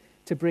garden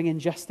to bring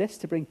injustice,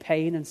 to bring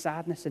pain and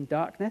sadness and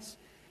darkness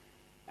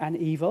and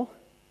evil.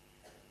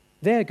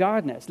 They're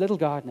gardeners, little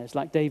gardeners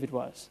like David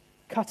was,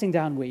 cutting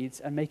down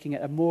weeds and making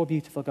it a more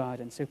beautiful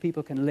garden so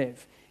people can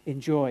live in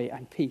joy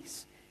and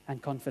peace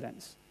and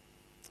confidence.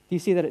 Do you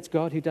see that it's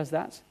God who does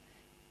that?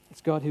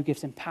 It's God who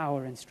gives him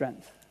power and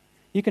strength.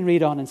 You can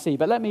read on and see,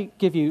 but let me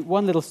give you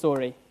one little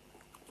story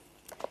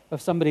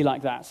of somebody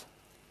like that.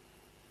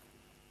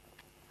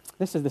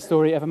 This is the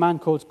story of a man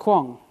called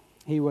Quang.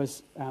 He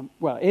was,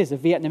 is a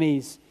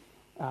Vietnamese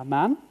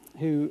man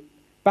who,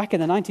 back in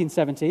the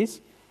 1970s,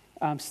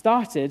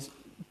 started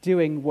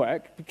doing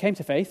work, came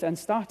to faith, and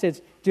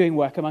started doing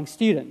work among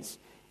students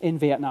in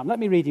Vietnam. Let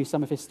me read you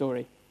some of his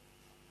story.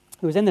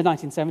 It was in the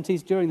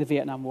 1970s, during the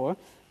Vietnam War,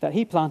 that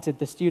he planted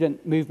the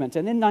student movement.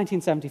 And in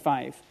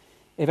 1975,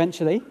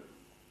 eventually,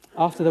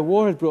 after the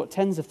war had brought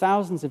tens of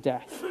thousands of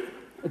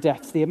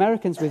deaths, the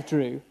Americans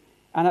withdrew,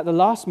 and at the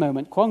last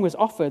moment, Quang was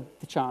offered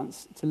the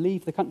chance to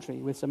leave the country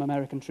with some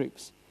American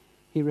troops.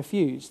 He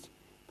refused,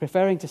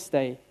 preferring to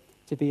stay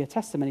to be a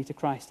testimony to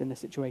Christ in the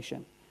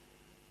situation.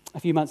 A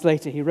few months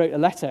later, he wrote a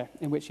letter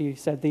in which he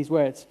said these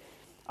words,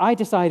 "I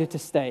decided to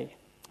stay,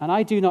 and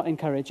I do not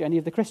encourage any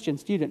of the Christian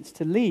students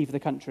to leave the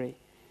country.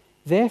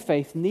 Their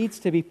faith needs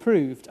to be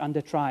proved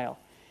under trial,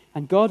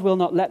 and God will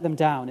not let them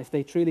down if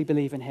they truly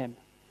believe in him.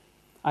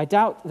 I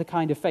doubt the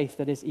kind of faith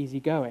that is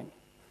easygoing.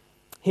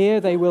 Here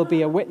they will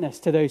be a witness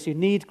to those who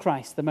need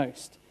Christ the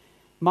most.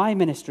 My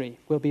ministry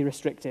will be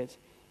restricted,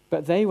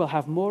 but they will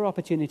have more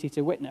opportunity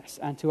to witness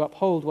and to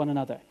uphold one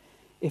another.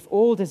 If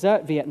all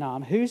desert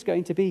Vietnam, who's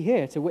going to be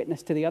here to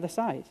witness to the other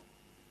side?"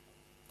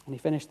 And he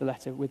finished the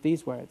letter with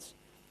these words,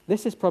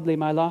 "This is probably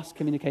my last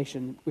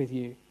communication with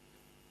you.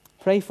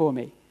 Pray for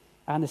me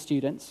and the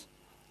students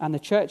and the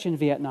church in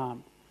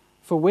Vietnam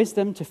for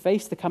wisdom to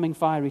face the coming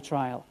fiery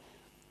trial.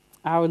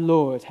 Our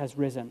Lord has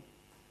risen.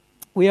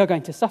 We are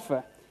going to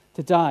suffer,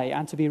 to die,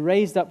 and to be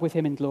raised up with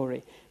him in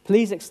glory.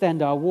 Please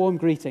extend our warm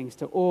greetings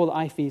to all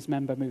IFE's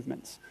member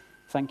movements.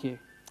 Thank you."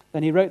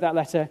 Then he wrote that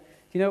letter.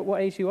 Do you know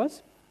what age he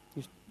was?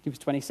 He was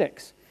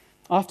 26.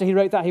 After he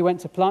wrote that, he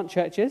went to plant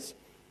churches,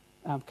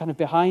 kind of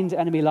behind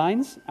enemy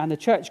lines, and the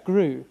church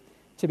grew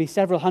to be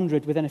several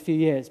hundred within a few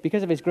years.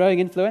 Because of his growing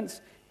influence,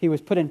 he was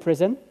put in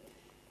prison,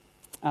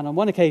 and on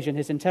one occasion,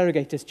 his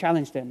interrogators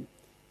challenged him.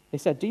 They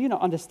said, "Do you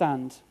not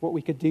understand what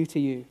we could do to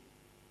you?"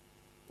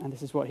 And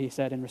this is what he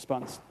said in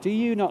response. "Do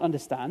you not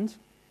understand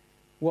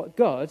what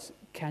God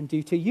can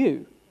do to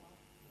you?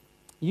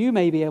 You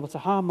may be able to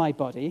harm my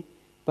body,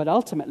 but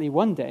ultimately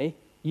one day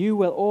you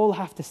will all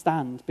have to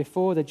stand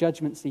before the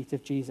judgment seat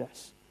of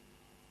Jesus."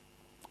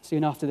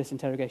 Soon after this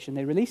interrogation,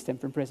 they released him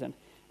from prison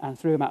and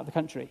threw him out of the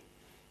country.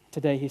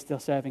 Today he's still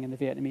serving in the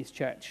Vietnamese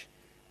church,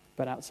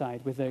 but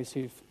outside with those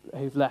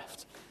who've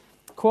left.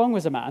 Quang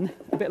was a man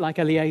a bit like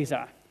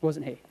Eliezer,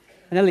 wasn't he?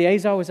 And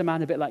Eliezer was a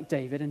man a bit like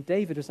David, and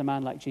David was a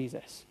man like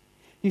Jesus.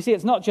 You see,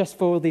 it's not just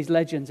for these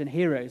legends and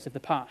heroes of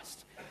the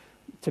past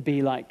to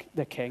be like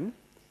the king,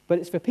 but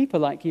it's for people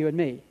like you and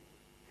me.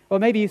 Or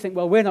maybe you think,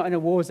 well, we're not in a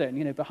war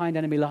zone, behind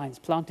enemy lines,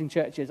 planting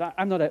churches.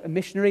 I'm not a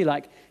missionary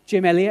like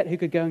Jim Elliot, who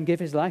could go and give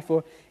his life,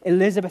 or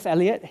Elizabeth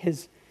Elliot,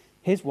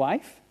 his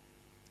wife,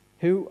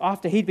 who,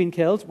 after he'd been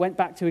killed, went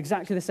back to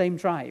exactly the same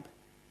tribe.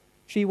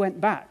 She went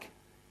back,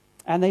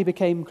 and they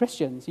became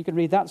Christians. You can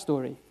read that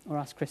story, or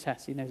ask Chris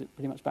Hess. He knows it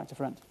pretty much back to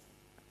front.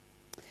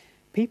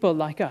 People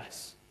like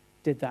us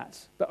did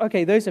that. But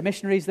okay, those are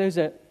missionaries. Those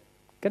are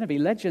going to be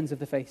legends of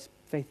the faith.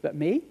 But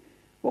me?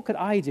 What could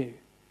I do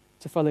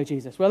to follow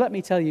Jesus? Well, let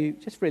me tell you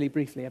just really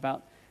briefly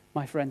about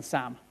my friend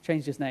Sam.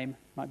 Changed his name.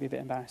 Might be a bit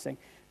embarrassing.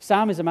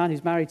 Sam is a man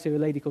who's married to a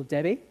lady called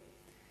Debbie.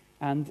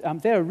 And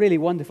they're a really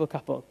wonderful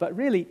couple, but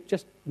really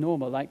just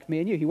normal, like me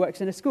and you. He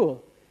works in a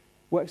school,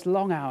 works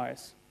long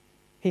hours.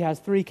 He has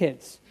 3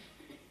 kids.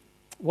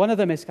 One of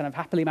them is kind of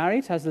happily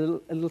married, has a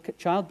little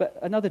child, but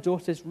another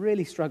daughter's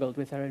really struggled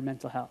with her own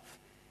mental health.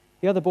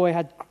 The other boy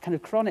had kind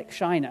of chronic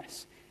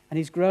shyness, and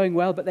he's growing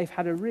well, but they've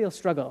had a real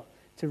struggle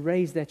to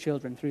raise their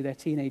children through their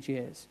teenage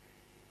years.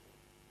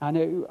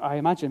 I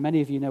imagine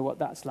many of you know what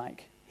that's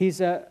like.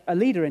 He's a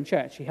leader in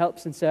church. He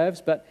helps and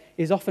serves, but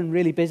is often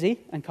really busy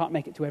and can't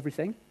make it to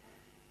everything.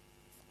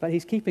 But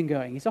he's keeping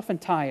going. He's often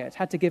tired,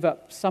 had to give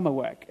up summer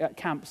work at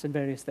camps and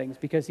various things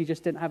because he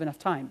just didn't have enough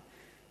time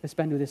to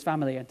spend with his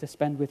family and to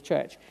spend with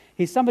church.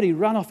 He's somebody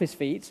run off his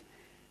feet,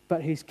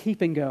 but he's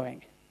keeping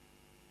going.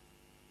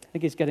 I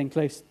think he's getting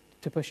close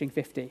to pushing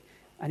 50.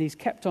 and he's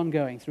kept on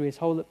going through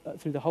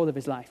the whole of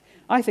his life.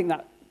 I think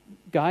that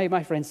guy,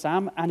 my friend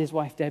Sam, and his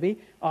wife Debbie,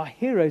 are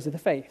heroes of the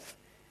faith.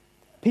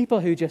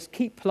 People who just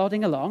keep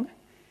plodding along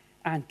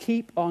and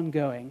keep on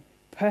going,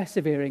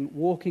 persevering,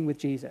 walking with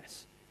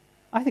Jesus.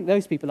 I think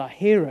those people are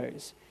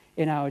heroes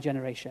in our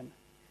generation.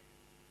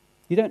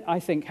 You don't, I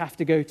think, have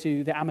to go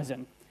to the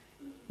Amazon.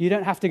 You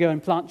don't have to go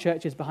and plant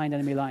churches behind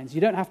enemy lines. You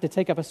don't have to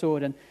take up a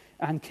sword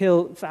and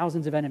kill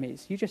thousands of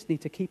enemies. You just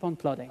need to keep on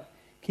plodding,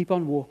 keep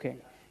on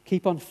walking,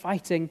 keep on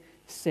fighting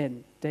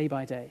sin day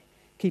by day.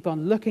 Keep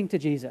on looking to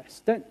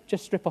Jesus. Don't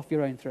just strip off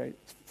your own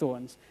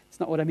thorns. It's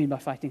not what I mean by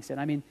fighting sin.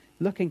 I mean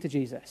looking to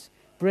Jesus,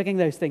 bringing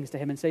those things to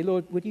him and say,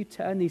 Lord, would you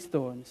turn these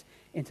thorns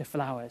into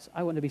flowers?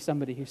 I want to be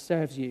somebody who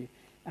serves you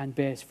and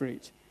bears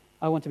fruit.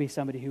 I want to be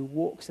somebody who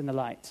walks in the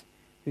light,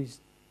 who's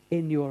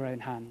in your own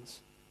hands.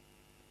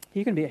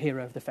 You can be a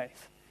hero of the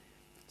faith.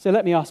 So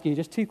let me ask you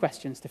just 2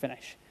 questions to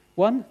finish.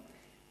 1,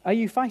 are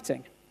you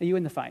fighting? Are you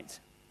in the fight?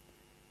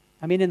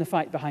 I mean in the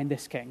fight behind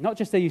this king. Not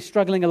just are you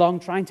struggling along,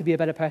 trying to be a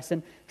better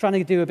person, trying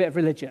to do a bit of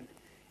religion.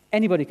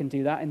 Anybody can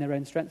do that in their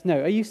own strength.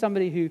 No, are you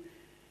somebody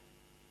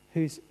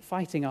who's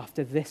fighting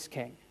after this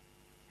king,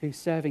 who's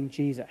serving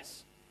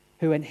Jesus,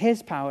 who in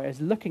his power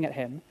is looking at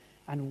him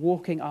and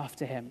walking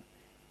after him,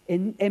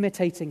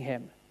 imitating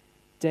him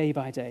day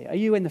by day? Are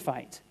you in the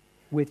fight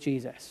with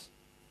Jesus?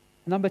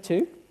 Number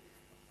 2,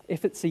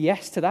 if it's a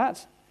yes to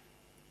that,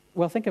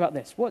 well, think about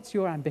this. What's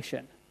your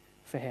ambition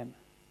for him?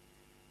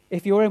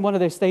 If you're in one of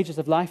those stages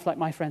of life, like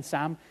my friend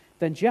Sam,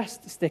 then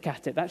just stick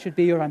at it. That should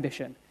be your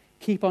ambition.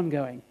 Keep on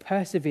going.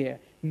 Persevere.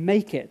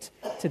 Make it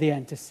to the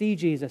end, to see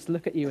Jesus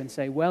look at you and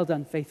say, well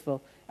done,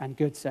 faithful and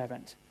good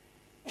servant.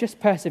 Just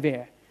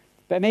persevere.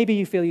 But maybe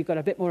you feel you've got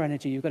a bit more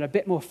energy, you've got a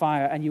bit more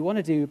fire, and you want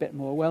to do a bit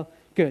more. Well,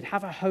 good.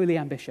 Have a holy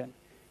ambition.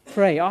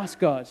 Pray, ask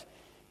God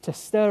to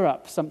stir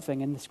up something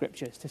in the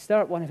scriptures, to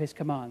stir up one of his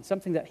commands,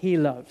 something that he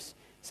loves,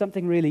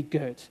 something really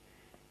good,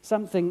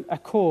 a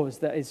cause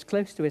that is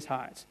close to his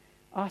heart.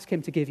 Ask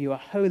him to give you a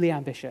holy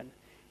ambition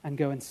and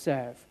go and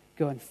serve,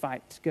 go and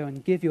fight, go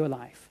and give your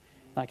life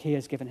like he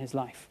has given his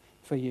life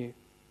for you.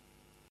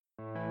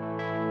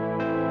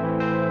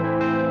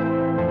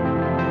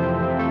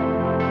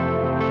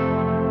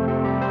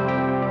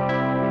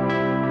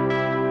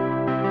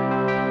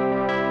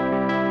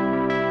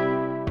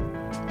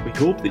 We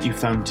hope that you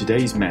found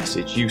today's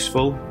message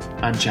useful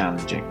and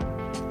challenging,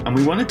 and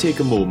we want to take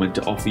a moment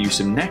to offer you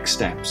some next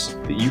steps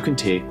that you can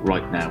take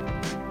right now.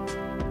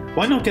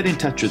 Why not get in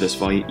touch with us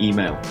via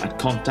email at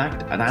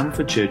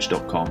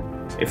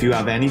contact@amfordchurch.com if you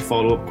have any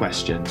follow-up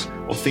questions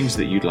or things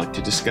that you'd like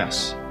to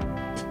discuss.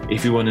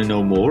 If you want to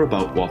know more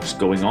about what's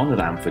going on at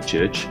Amford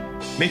Church,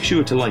 make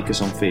sure to like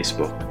us on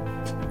Facebook.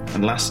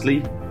 And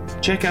lastly,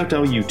 check out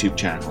our YouTube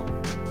channel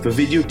for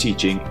video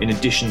teaching in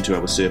addition to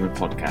our sermon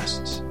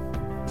podcasts.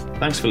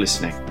 Thanks for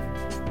listening.